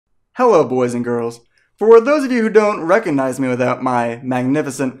Hello, boys and girls. For those of you who don't recognize me without my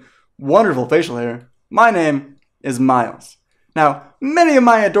magnificent, wonderful facial hair, my name is Miles. Now, many of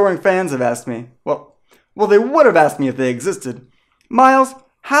my adoring fans have asked me, well, they would have asked me if they existed, Miles,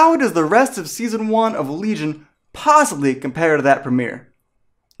 how does the rest of Season 1 of Legion possibly compare to that premiere?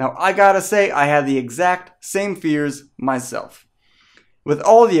 Now, I gotta say, I had the exact same fears myself. With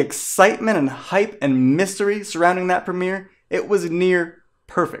all the excitement and hype and mystery surrounding that premiere, it was near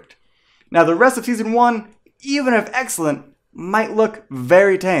perfect. Now, the rest of Season 1, even if excellent, might look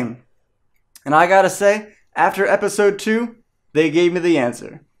very tame. And I gotta say, after Episode 2, they gave me the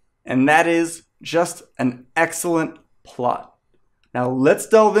answer. And that is just an excellent plot. Now, let's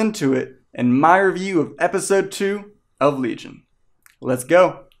delve into it in my review of Episode 2 of Legion. Let's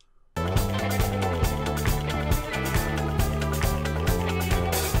go.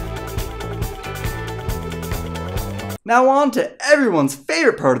 Now on to everyone's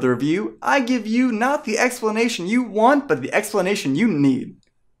favorite part of the review. I give you not the explanation you want, but the explanation you need.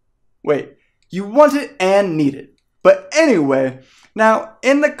 Wait, you want it and need it. But anyway, now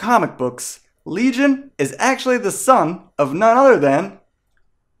in the comic books, Legion is actually the son of none other than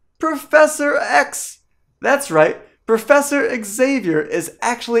Professor X. That's right, Professor Xavier is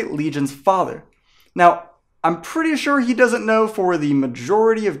actually Legion's father. Now, I'm pretty sure he doesn't know for the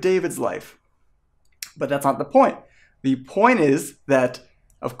majority of David's life. But that's not the point. The point is that,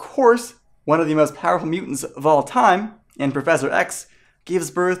 of course, one of the most powerful mutants of all time, and Professor X,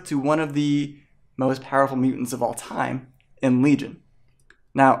 gives birth to one of the most powerful mutants of all time in Legion.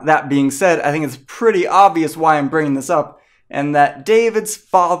 Now, that being said, I think it's pretty obvious why I'm bringing this up, and that David's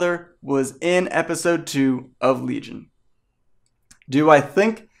father was in Episode 2 of Legion. Do I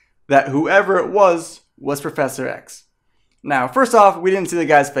think that whoever it was Professor X? Now, first off, we didn't see the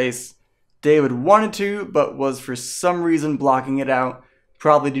guy's face. David wanted to, but was for some reason blocking it out,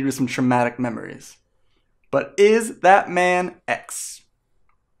 probably due to some traumatic memories. But is that man X?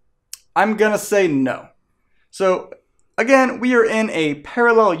 I'm gonna say no. So, again, we are in a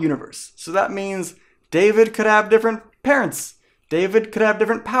parallel universe. So that means David could have different parents. David could have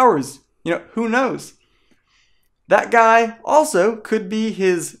different powers. You know, who knows? That guy also could be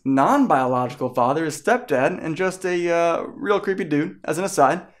his non-biological father, his stepdad, and just a real creepy dude, as an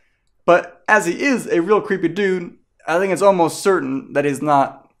aside. But as he is a real creepy dude, I think it's almost certain that he's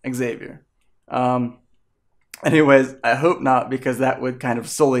not Xavier. Anyways, I hope not, because that would kind of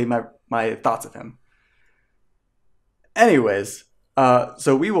sully my thoughts of him. Anyways,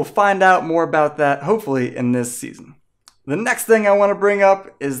 so we will find out more about that, hopefully, in this season. The next thing I want to bring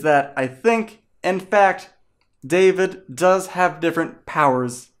up is that I think, in fact, David does have different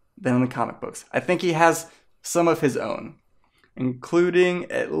powers than in the comic books. I think he has some of his own, including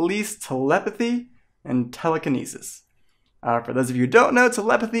at least telepathy and telekinesis. For those of you who don't know,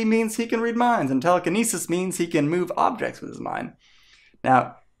 telepathy means he can read minds, and telekinesis means he can move objects with his mind.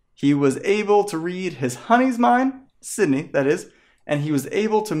 Now, he was able to read his honey's mind, Sydney, that is, and he was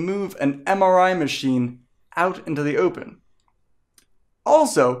able to move an MRI machine out into the open.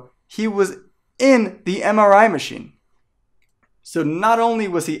 Also, he was in the MRI machine. So not only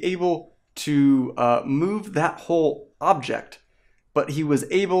was he able to move that whole object, but he was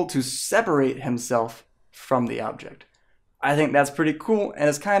able to separate himself from the object. I think that's pretty cool, and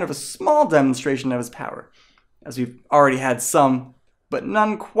it's kind of a small demonstration of his power, as we've already had some, but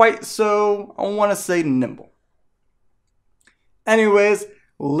none quite so, I want to say, nimble. Anyways,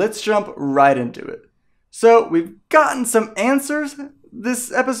 let's jump right into it. So we've gotten some answers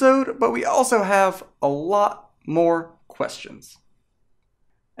this episode, but we also have a lot more questions.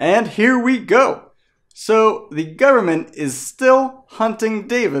 And here we go. So the government is still hunting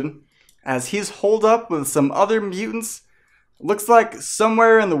David as he's holed up with some other mutants. Looks like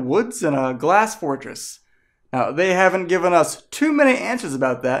somewhere in the woods in a glass fortress. Now, they haven't given us too many answers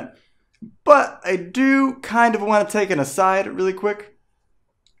about that, but I do kind of want to take an aside really quick.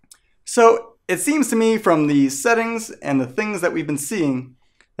 So it seems to me from the settings and the things that we've been seeing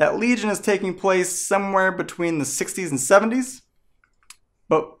that Legion is taking place somewhere between the 60s and 70s,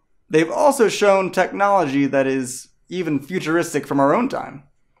 but they've also shown technology that is even futuristic from our own time.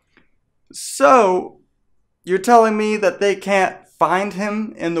 So, you're telling me that they can't find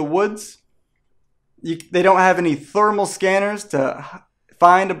him in the woods? They don't have any thermal scanners to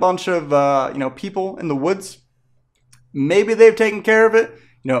find a bunch of people in the woods? Maybe they've taken care of it.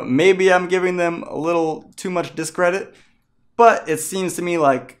 Maybe I'm giving them a little too much discredit. But it seems to me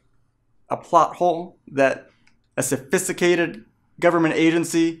like a plot hole that a sophisticated government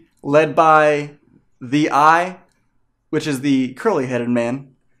agency led by the Eye, which is the curly-headed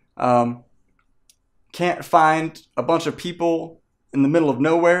man, can't find a bunch of people in the middle of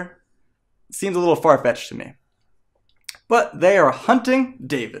nowhere seems a little far-fetched to me. But they are hunting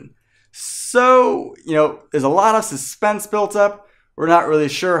David. So, there's a lot of suspense built up. We're not really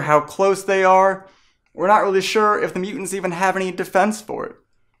sure how close they are. We're not really sure if the mutants even have any defense for it.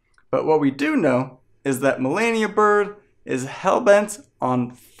 But what we do know is that Melania Bird is hell-bent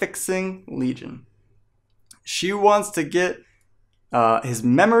on fixing Legion. She wants to get his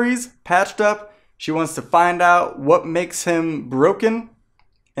memories patched up. She wants to find out what makes him broken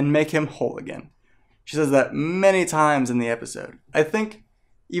and make him whole again. She says that many times in the episode. I think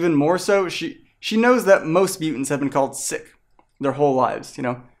even more so, she knows that most mutants have been called sick their whole lives.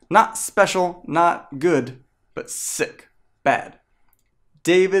 Not special, not good, but sick, bad.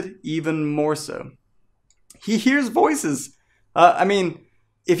 David even more so. He hears voices.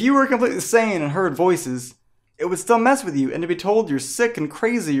 If you were completely sane and heard voices, it would still mess with you. And to be told you're sick and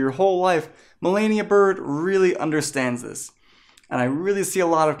crazy your whole life, Melania Bird really understands this. And I really see a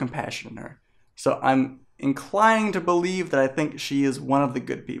lot of compassion in her. So I'm inclining to believe that I think she is one of the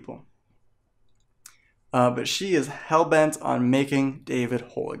good people. But she is hell-bent on making David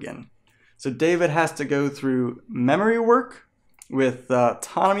whole again. So David has to go through memory work with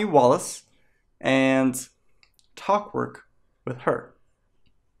Autonomy Wallace and talk work with her.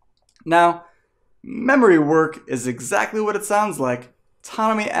 Now, memory work is exactly what it sounds like.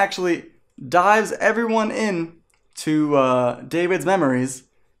 Autonomy actually dives everyone in to David's memories,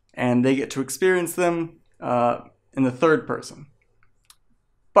 and they get to experience them in the third person.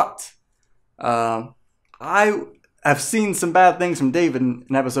 But I have seen some bad things from David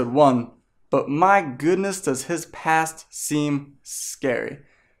in episode 1, but my goodness does his past seem scary.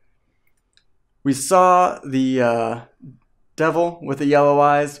 We saw the devil with the yellow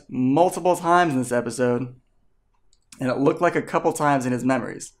eyes multiple times in this episode, and it looked like a couple times in his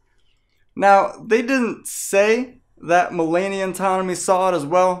memories. Now, they didn't say that Melania and Autonomy saw it as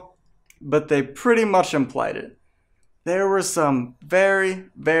well, but they pretty much implied it. There were some very,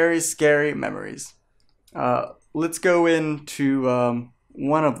 very scary memories. Let's go into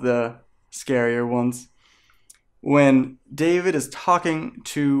one of the scarier ones. When David is talking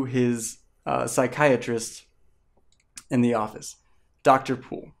to his psychiatrist in the office, Dr.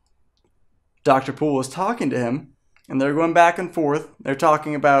 Poole. Dr. Poole is talking to him, and they're going back and forth. They're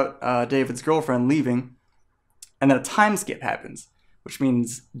talking about David's girlfriend leaving, and then a time skip happens, which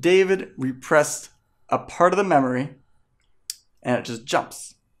means David repressed a part of the memory, and it just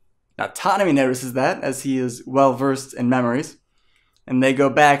jumps. Now, Autonomy notices that, as he is well-versed in memories, and they go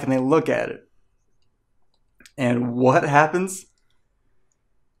back and they look at it. And what happens?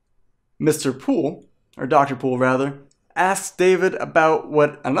 Mr. Poole, or Dr. Poole rather, asks David about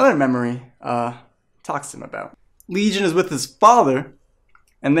what another memory talks to him about. Legion is with his father,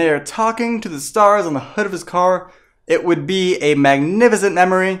 and they are talking to the stars on the hood of his car. It would be a magnificent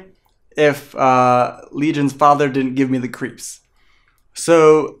memory if Legion's father didn't give me the creeps.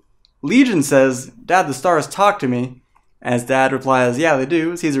 So Legion says, "Dad, the stars talk to me." As Dad replies, "Yeah, they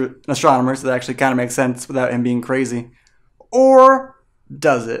do." He's an astronomer, so that actually kind of makes sense without him being crazy. Or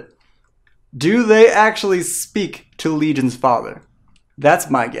does it? Do they actually speak to Legion's father? That's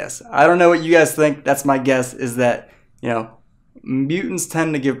my guess. I don't know what you guys think. That's my guess, is that, mutants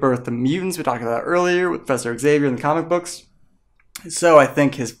tend to give birth to mutants. We talked about that earlier with Professor Xavier in the comic books. So I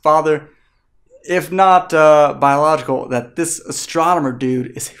think his father, if not biological, that this astronomer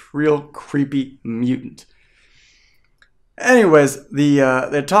dude is a real creepy mutant. Anyways,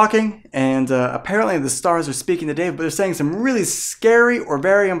 they're talking, and apparently the stars are speaking to David, but they're saying some really scary or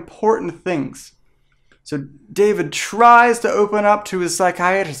very important things. So David tries to open up to his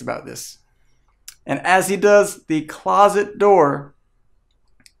psychiatrist about this. And as he does, the closet door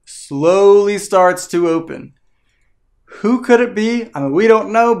slowly starts to open. Who could it be? We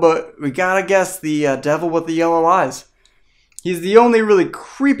don't know, but we gotta guess the devil with the yellow eyes. He's the only really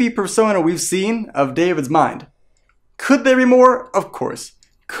creepy persona we've seen of David's mind. Could there be more? Of course.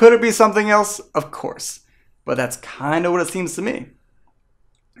 Could it be something else? Of course. But that's kind of what it seems to me.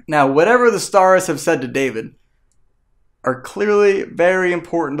 Now, whatever the stars have said to David are clearly very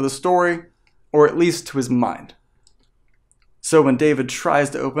important to the story, or at least to his mind. So when David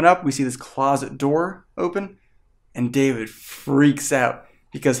tries to open up, we see this closet door open, and David freaks out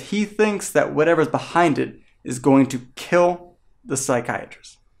because he thinks that whatever's behind it is going to kill the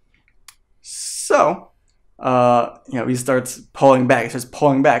psychiatrist. So, he starts pulling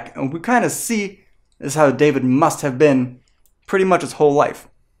back. And we kind of see this is how David must have been pretty much his whole life.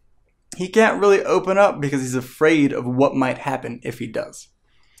 He can't really open up because he's afraid of what might happen if he does.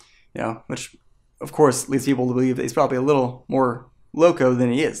 Which, of course, leads people to believe that he's probably a little more loco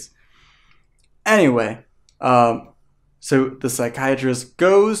than he is. Anyway, So the psychiatrist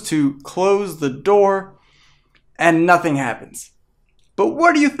goes to close the door and nothing happens. But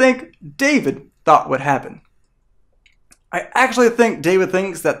what do you think David thought would happen? I actually think David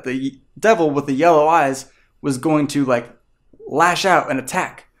thinks that the devil with the yellow eyes was going to lash out and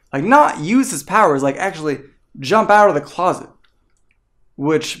attack. Not use his powers, actually jump out of the closet.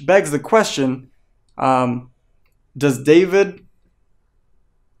 Which begs the question, does David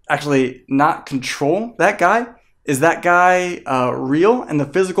actually not control that guy? Is that guy real in the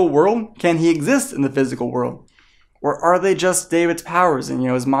physical world? Can he exist in the physical world? Or are they just David's powers and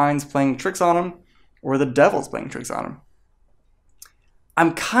his mind's playing tricks on him, or the devil's playing tricks on him?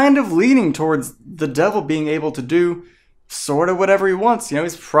 I'm kind of leaning towards the devil being able to do sort of whatever he wants.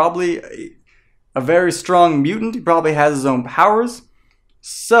 He's probably a very strong mutant. He probably has his own powers.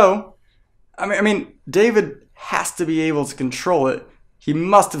 So, I mean, David has to be able to control it. He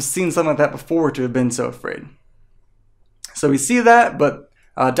must have seen something like that before to have been so afraid. So we see that, but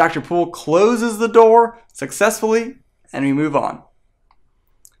Dr. Poole closes the door successfully, and we move on.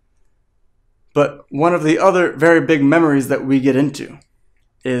 But one of the other very big memories that we get into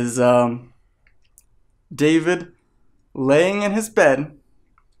is David laying in his bed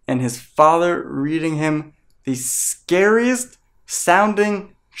and his father reading him the scariest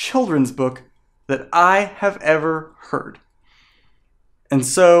sounding children's book that I have ever heard. And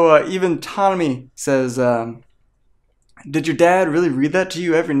so even Tommy says, did your dad really read that to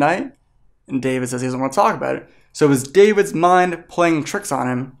you every night? And David says he doesn't want to talk about it. So was David's mind playing tricks on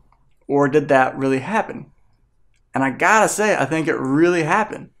him, or did that really happen? And I gotta say, I think it really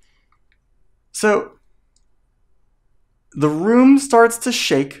happened. So the room starts to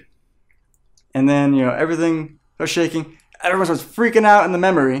shake, and then everything starts shaking. Everyone starts freaking out in the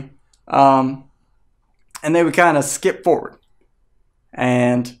memory, and then we kind of skip forward.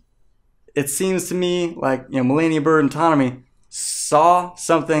 And it seems to me like Melania Bird and Ptolemy saw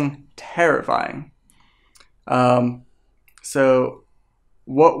something terrifying. So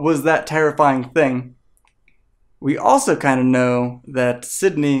what was that terrifying thing? We also kind of know that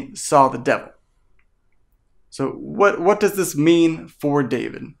Sydney saw the devil. So what does this mean for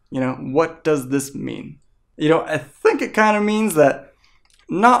David? What does this mean? I think it kind of means that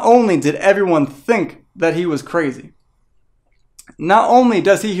not only did everyone think that he was crazy, not only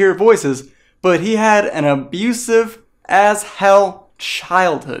does he hear voices, but he had an abusive as hell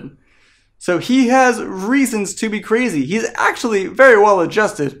childhood. So he has reasons to be crazy. He's actually very well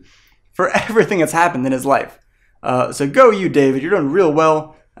adjusted for everything that's happened in his life. So go you, David. You're doing real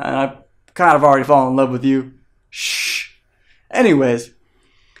well, and I've kind of already fallen in love with you. Shh. Anyways,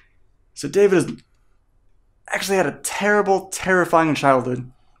 so David has actually had a terrible, terrifying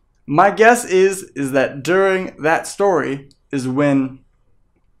childhood. My guess is that during that story is when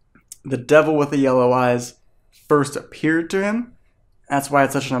the devil with the yellow eyes first appeared to him. That's why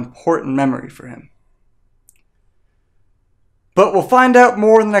it's such an important memory for him. But we'll find out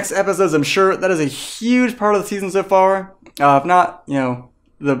more in the next episodes, I'm sure. That is a huge part of the season so far. If not,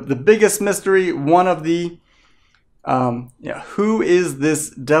 the biggest mystery, one of the, who is this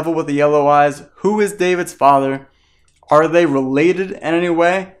devil with the yellow eyes? Who is David's father? Are they related in any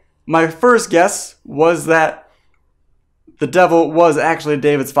way? My first guess was that the devil was actually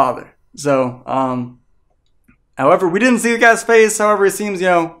David's father. So, however, we didn't see the guy's face. However, it seems,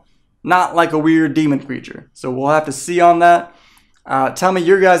 not like a weird demon creature. So we'll have to see on that. Tell me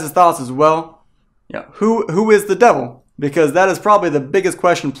your guys' thoughts as well. Who is the devil? Because that is probably the biggest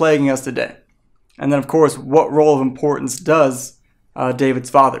question plaguing us today. And then, of course, what role of importance does David's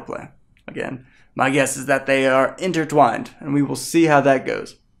father play? Again, my guess is that they are intertwined, and we will see how that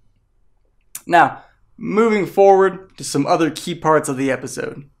goes. Now, moving forward to some other key parts of the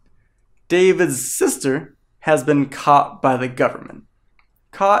episode. David's sister has been caught by the government.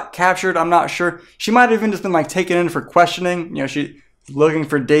 Caught, captured, I'm not sure. She might have even just been taken in for questioning. She's looking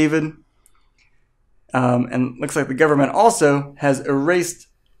for David. And looks like the government also has erased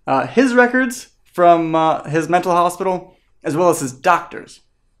his records from his mental hospital, as well as his doctors.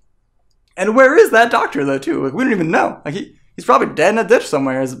 And where is that doctor, though, too? We don't even know. He's probably dead in a ditch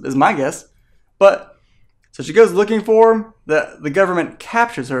somewhere, is my guess. But, so she goes looking for him. The government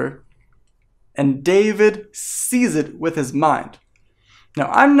captures her. And David sees it with his mind. Now,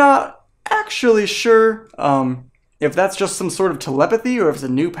 I'm not actually sure if that's just some sort of telepathy or if it's a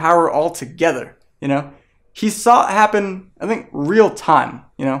new power altogether. He saw it happen, I think, real time.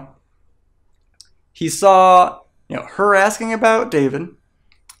 He saw, her asking about David,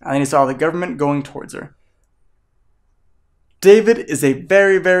 and then he saw the government going towards her. David is a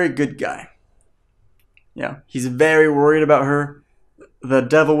very, very good guy. He's very worried about her. The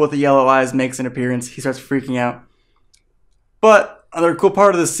devil with the yellow eyes makes an appearance. He starts freaking out. But another cool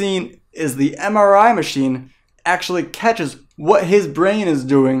part of the scene is the MRI machine actually catches what his brain is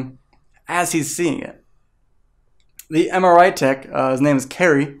doing as he's seeing it. The MRI tech, his name is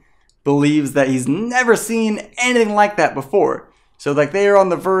Kerry, believes that he's never seen anything like that before. So like they are on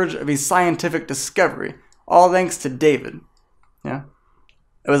the verge of a scientific discovery, all thanks to David. Yeah.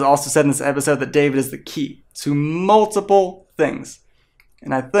 It was also said in this episode that David is the key to multiple things.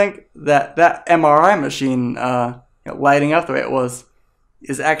 And I think that that MRI machine lighting up the way it was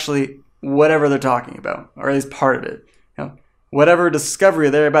is actually whatever they're talking about, or at least part of it. Whatever discovery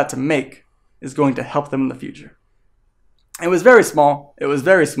they're about to make is going to help them in the future. It was very small. It was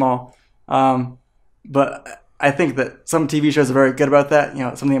very small. But I think that some TV shows are very good about that.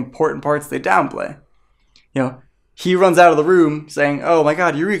 Some of the important parts they downplay. He runs out of the room saying, "Oh my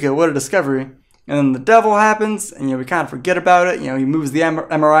God, Eureka, what a discovery." And then the devil happens, and we kind of forget about it. He moves the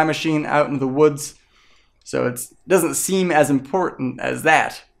MRI machine out into the woods. So it doesn't seem as important as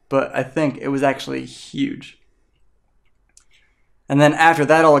that, but I think it was actually huge. And then after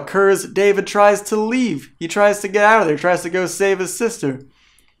that all occurs, David tries to leave. He tries to get out of there, tries to go save his sister.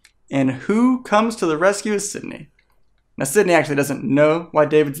 And who comes to the rescue is Sydney. Now Sydney actually doesn't know why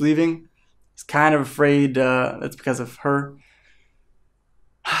David's leaving. He's kind of afraid it's because of her.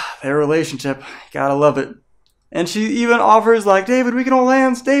 Their relationship, gotta love it. And she even offers like, "David, we can hold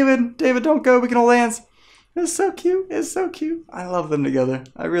hands. David, don't go, we can hold hands." It's so cute, it's so cute. I love them together.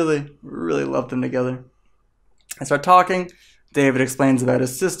 I really, really love them together. I start talking. David explains about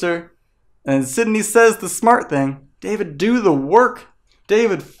his sister. And Sydney says the smart thing. "David, do the work.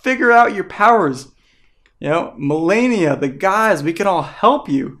 David, figure out your powers. Melania, the guys, we can all help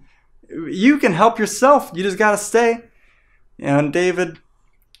you. You can help yourself. You just gotta stay." And David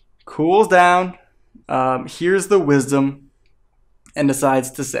cools down, hears the wisdom, and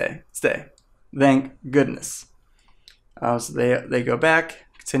decides to stay. Thank goodness. So they go back,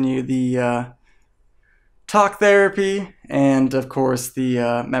 continue the talk therapy, and of course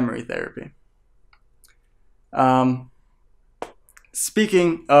the memory therapy.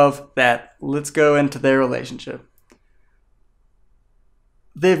 Speaking of that, let's go into their relationship.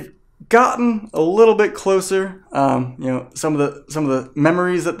 They've gotten a little bit closer. Some of the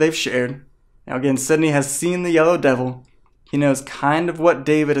memories that they've shared. Now again, Sydney has seen the Yellow Devil. He knows kind of what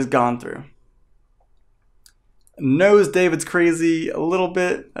David has gone through. Knows David's crazy a little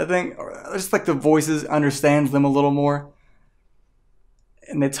bit, I think. Just like the voices, understands them a little more.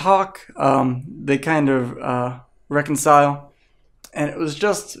 And they talk. They kind of reconcile. And it was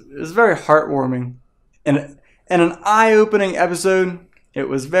very heartwarming. And an eye-opening episode. It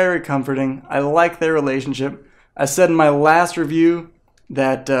was very comforting. I like their relationship. I said in my last review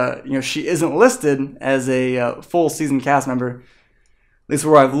that she isn't listed as a full season cast member, at least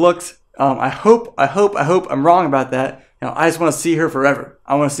where I've looked. I hope I'm wrong about that. I just want to see her forever.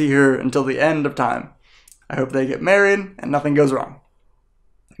 I want to see her until the end of time. I hope they get married and nothing goes wrong.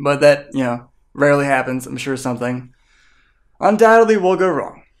 But that rarely happens. I'm sure something undoubtedly will go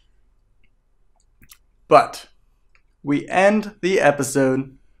wrong. But we end the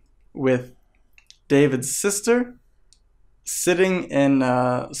episode with David's sister sitting in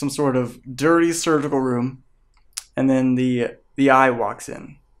some sort of dirty surgical room, and then the eye walks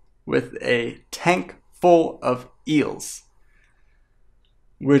in with a tank full of eels.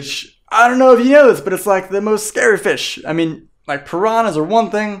 Which, I don't know if you know this, but it's like the most scary fish. I mean, like piranhas are one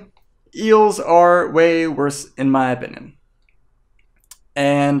thing, eels are way worse in my opinion.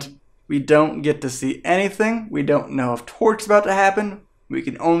 And we don't get to see anything. We don't know if Torch's about to happen. We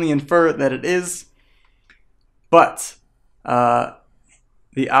can only infer that it is. But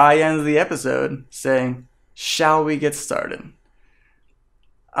the eye ends the episode saying, "Shall we get started?"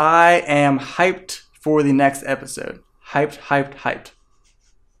 I am hyped for the next episode. Hyped.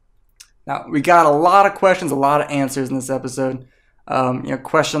 Now, we got a lot of questions, a lot of answers in this episode.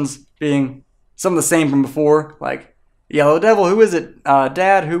 Questions being some of the same from before, like, Yellow Devil, who is it?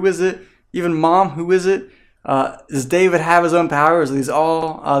 Dad, who is it? Even Mom, who is it? Does David have his own powers? Are these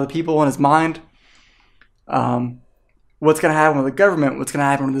all the people in his mind? What's going to happen with the government? What's going to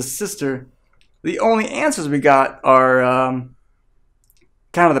happen with his sister? The only answers we got are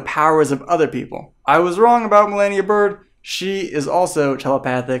kind of the powers of other people. I was wrong about Melania Bird. She is also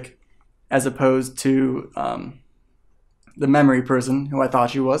telepathic, as opposed to the memory person, who I thought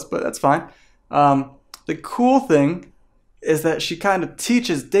she was, but that's fine. The cool thing is that she kind of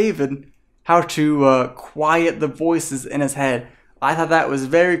teaches David how to quiet the voices in his head. I thought that was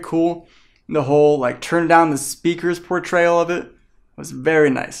very cool. The whole turn down the speakers portrayal of it was very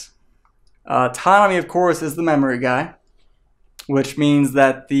nice. Tanami, of course, is the memory guy, which means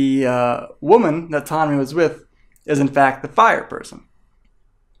that the woman that Tanami was with is in fact the fire person.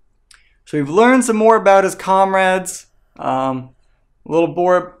 So we've learned some more about his comrades, a little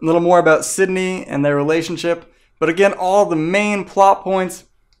more about Sydney and their relationship. But again, all the main plot points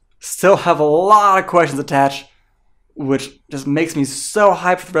still have a lot of questions attached, which just makes me so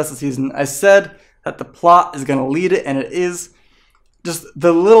hyped for the rest of the season. I said that the plot is going to lead it, and it is. Just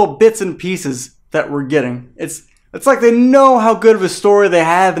the little bits and pieces that we're getting. It's like they know how good of a story they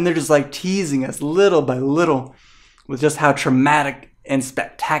have, and they're just like teasing us little by little with just how traumatic and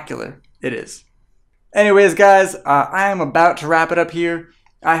spectacular it is. Anyways, guys, I am about to wrap it up here.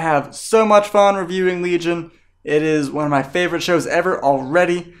 I have so much fun reviewing Legion. It is one of my favorite shows ever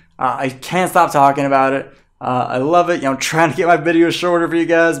already. I can't stop talking about it. I love it. I'm trying to get my videos shorter for you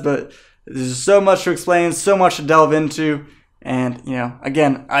guys, but there's so much to explain, so much to delve into. And,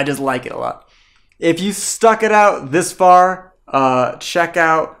 again, I just like it a lot. If you stuck it out this far, check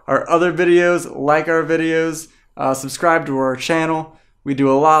out our other videos, like our videos, subscribe to our channel. We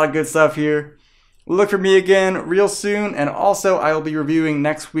do a lot of good stuff here. Look for me again real soon, and also I will be reviewing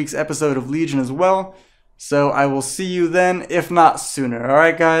next week's episode of Legion as well. So I will see you then, if not sooner.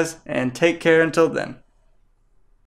 Alright guys, and take care until then.